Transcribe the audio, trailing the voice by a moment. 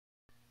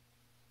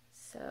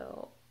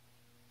So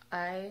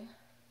I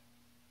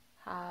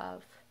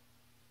have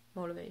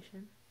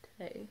motivation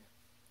today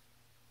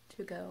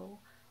to go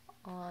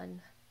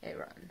on a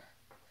run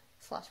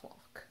 /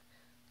 walk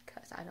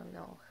because I don't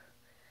know.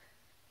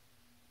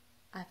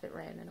 I haven't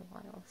ran in a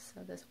while,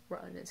 so this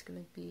run is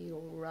gonna be a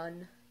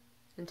run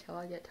until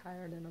I get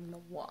tired and I'm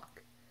gonna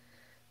walk.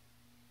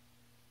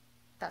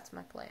 That's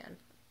my plan.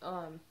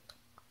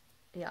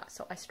 Yeah,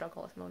 so I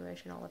struggle with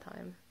motivation all the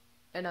time.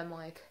 And I'm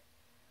like,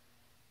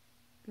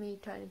 me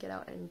trying to get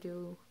out and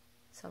do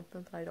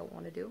something that I don't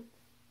want to do.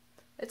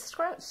 It's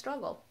a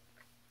struggle.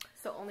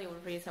 So only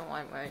one reason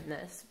why I'm wearing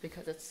this,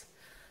 because it's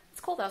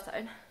cold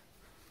outside.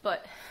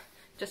 But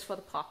just for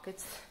the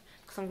pockets,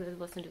 because I'm going to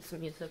listen to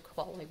some music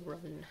while I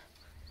run.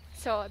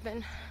 So I've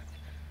been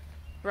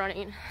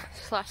running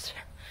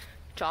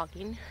 /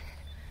 jogging,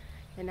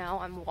 and now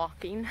I'm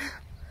walking.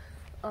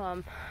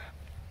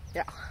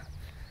 Yeah.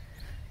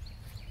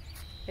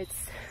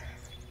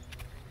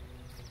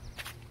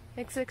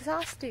 It's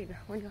exhausting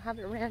when you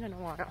haven't ran in a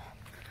while.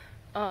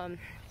 I'm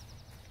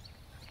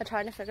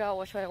trying to figure out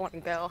which way I want to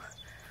go.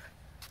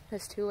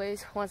 There's two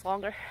ways. One's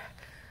longer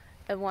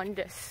and one's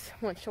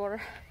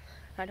shorter.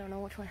 I don't know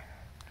which one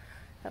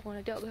I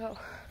want to go.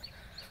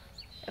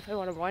 If I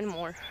want to run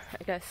more,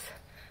 I guess.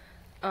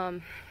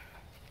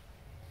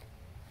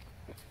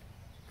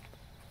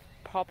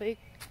 Probably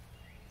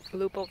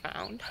loop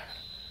around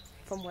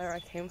from where I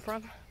came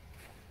from.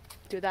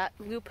 Do that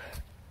loop,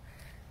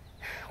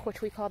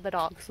 which we call the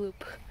dog's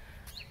loop.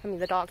 I mean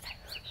the dog,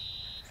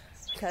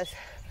 because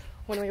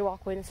when we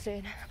walk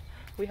Wednesday,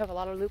 we have a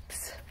lot of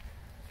loops,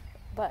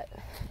 but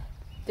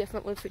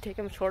different loops. We take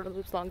them shorter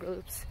loops, longer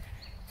loops.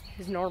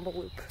 His normal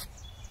loop.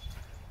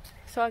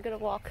 So I gotta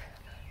walk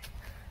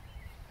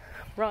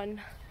and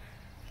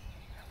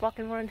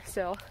run.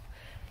 So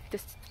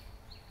just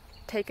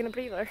taking a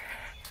breather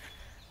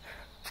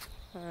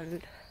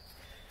and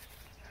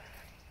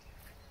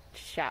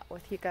chat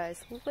with you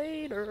guys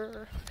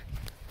later.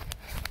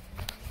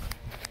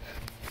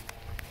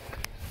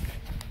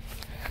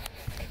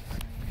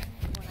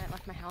 When I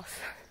left my house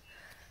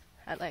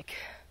at like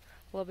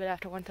a little bit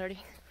after 1:30,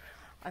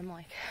 I'm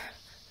like,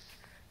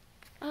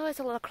 oh, it's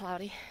a little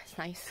cloudy. It's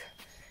nice.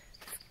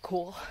 It's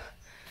cool.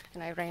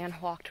 And I ran,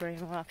 walked,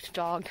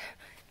 jogged,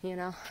 you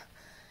know.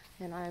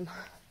 And I'm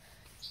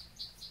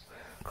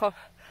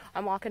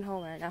walking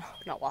home right now.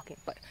 Not walking,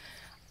 but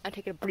I'm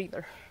taking a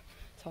breather.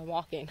 So I'm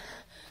walking.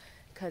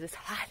 Because it's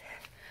hot.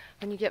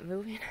 When you get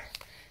moving,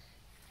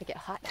 I get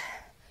hot.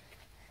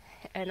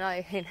 And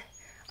I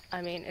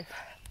mean,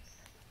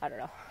 I don't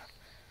know.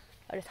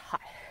 I'm just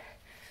hot.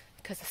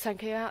 Because the sun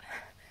came out.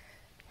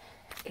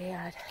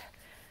 And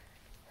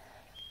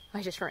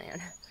I just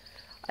ran.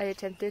 I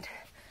attempted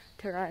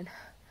to run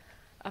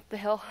up the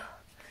hill.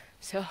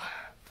 So,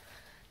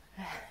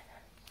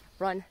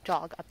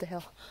 jog up the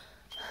hill.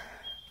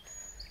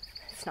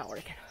 It's not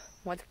working.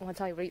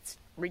 Once I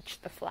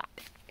reach the flat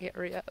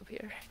area up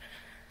here,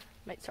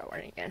 might start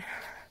running again.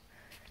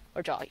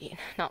 Or jogging,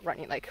 not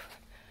running. Like,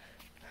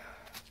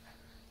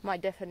 my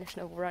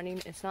definition of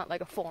running, it's not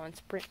like a full-on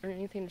sprint or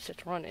anything, it's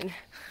just running.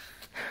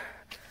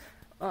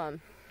 And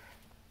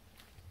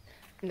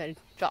then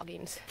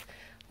jogging's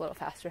a little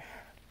faster.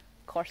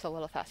 Of course, a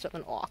little faster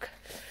than a walk.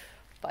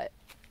 But,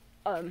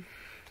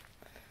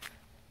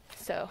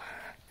 so,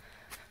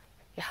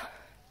 yeah.